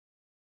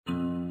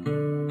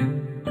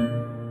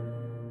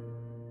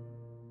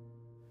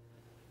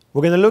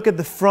We're going to look at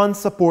the front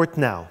support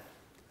now.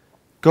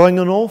 Going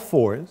on all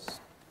fours.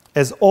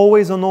 As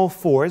always on all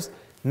fours,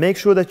 make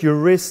sure that your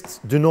wrists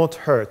do not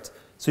hurt.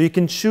 So you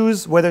can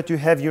choose whether to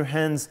have your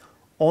hands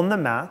on the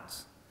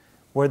mat,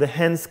 where the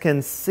hands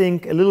can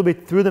sink a little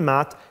bit through the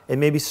mat and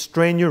maybe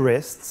strain your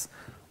wrists.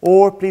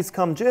 Or please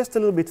come just a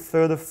little bit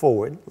further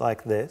forward,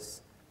 like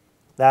this.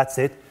 That's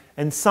it.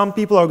 And some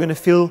people are going to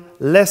feel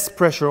less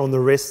pressure on the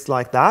wrists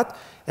like that.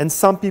 And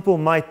some people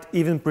might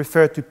even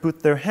prefer to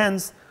put their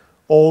hands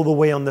all the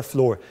way on the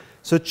floor.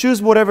 So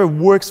choose whatever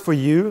works for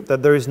you,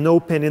 that there is no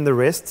pain in the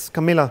wrists.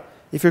 Camilla,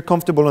 if you're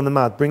comfortable on the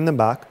mat, bring them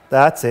back.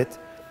 That's it.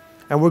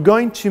 And we're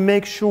going to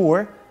make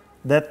sure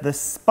that the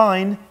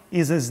spine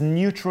is as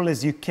neutral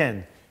as you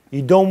can.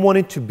 You don't want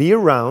it to be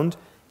round.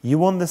 You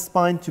want the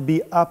spine to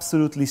be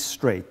absolutely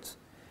straight.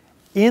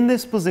 In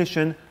this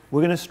position,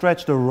 we're going to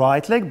stretch the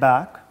right leg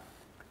back.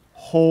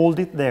 Hold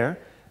it there.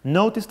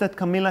 Notice that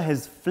Camilla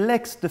has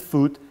flexed the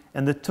foot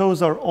and the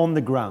toes are on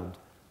the ground.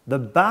 The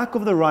back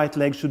of the right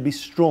leg should be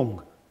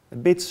strong. A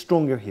bit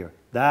stronger here.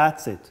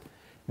 That's it.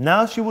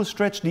 Now she will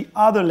stretch the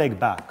other leg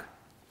back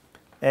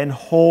and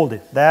hold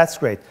it. That's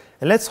great.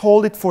 And let's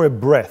hold it for a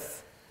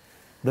breath.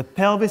 The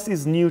pelvis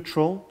is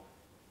neutral,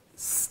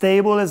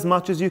 stable as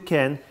much as you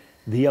can.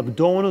 The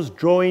abdominals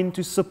draw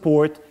into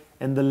support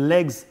and the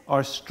legs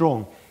are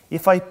strong.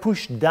 If I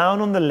push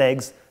down on the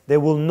legs, they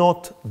will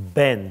not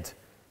bend.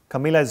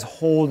 Camilla is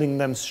holding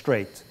them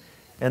straight.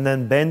 And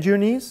then bend your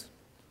knees.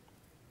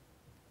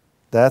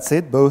 That's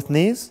it, both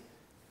knees.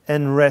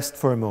 And rest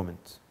for a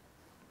moment.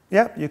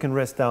 Yeah, you can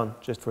rest down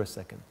just for a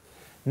second.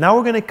 Now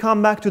we're going to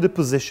come back to the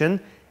position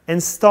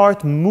and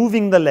start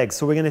moving the legs.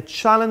 So we're going to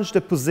challenge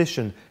the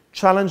position,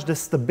 challenge the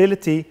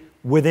stability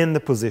within the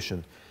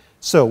position.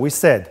 So we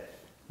said,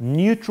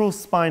 neutral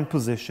spine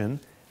position.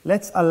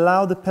 Let's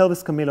allow the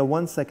pelvis, Camilla,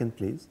 1 second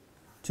please,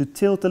 to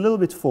tilt a little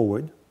bit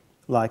forward,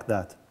 like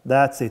that.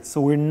 That's it.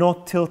 So we're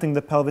not tilting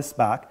the pelvis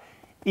back.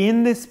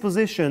 In this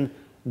position,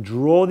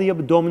 draw the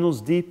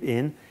abdominals deep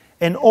in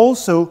and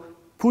also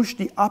push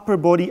the upper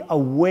body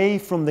away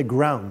from the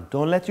ground.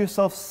 Don't let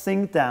yourself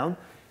sink down.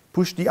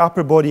 Push the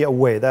upper body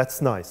away.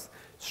 That's nice.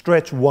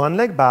 Stretch one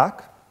leg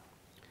back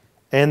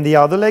and the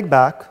other leg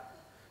back.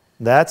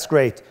 That's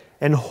great.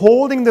 And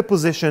holding the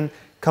position,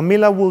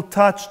 Camilla will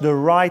touch the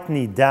right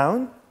knee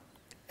down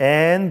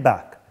and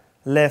back.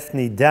 Left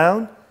knee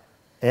down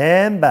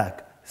and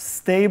back.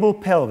 Stable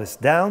pelvis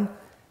down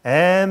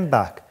and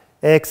back.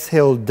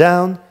 Exhale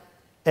down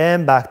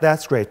and back.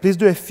 That's great. Please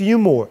do a few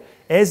more.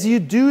 As you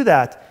do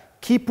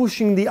that, keep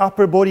pushing the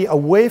upper body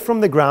away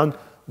from the ground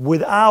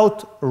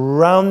without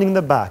rounding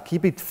the back.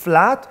 Keep it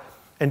flat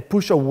and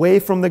push away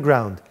from the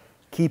ground.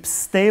 Keep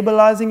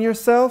stabilizing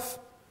yourself.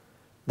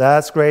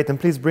 That's great. And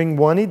please bring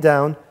one knee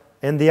down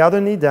and the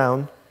other knee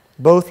down,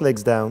 both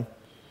legs down,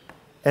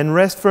 and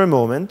rest for a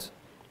moment.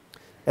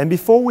 And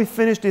before we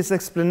finish this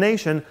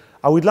explanation,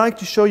 I would like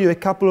to show you a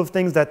couple of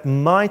things that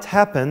might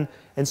happen,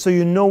 and so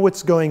you know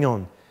what's going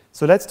on.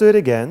 So let's do it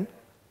again.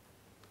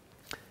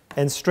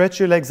 And stretch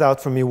your legs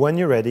out for me when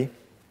you're ready.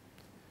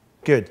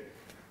 Good.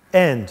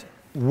 And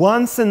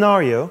one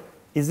scenario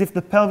is if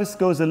the pelvis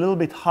goes a little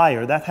bit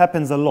higher. That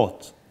happens a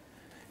lot.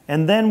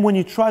 And then when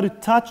you try to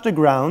touch the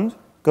ground,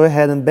 go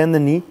ahead and bend the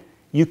knee,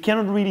 you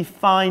cannot really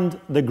find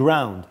the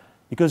ground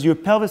because your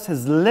pelvis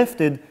has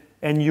lifted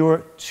and you're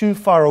too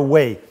far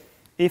away.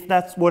 If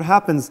that's what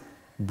happens,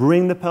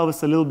 bring the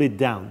pelvis a little bit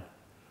down.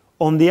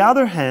 On the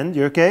other hand,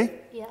 you okay?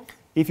 Yes.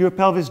 If your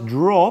pelvis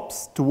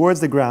drops towards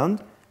the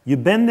ground, you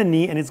bend the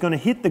knee and it's going to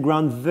hit the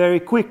ground very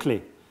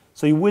quickly.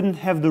 So you wouldn't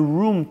have the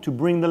room to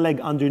bring the leg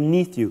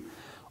underneath you.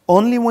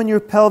 Only when your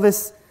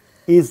pelvis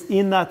is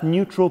in that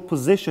neutral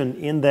position,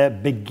 in the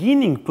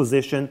beginning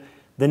position,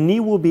 the knee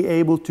will be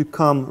able to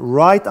come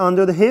right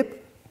under the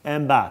hip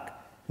and back.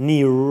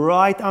 Knee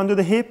right under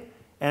the hip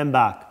and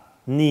back.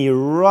 Knee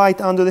right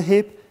under the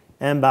hip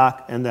and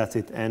back, and that's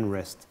it, and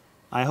rest.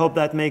 I hope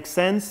that makes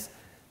sense.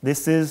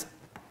 This is,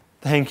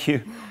 thank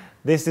you,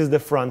 this is the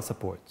front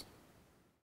support.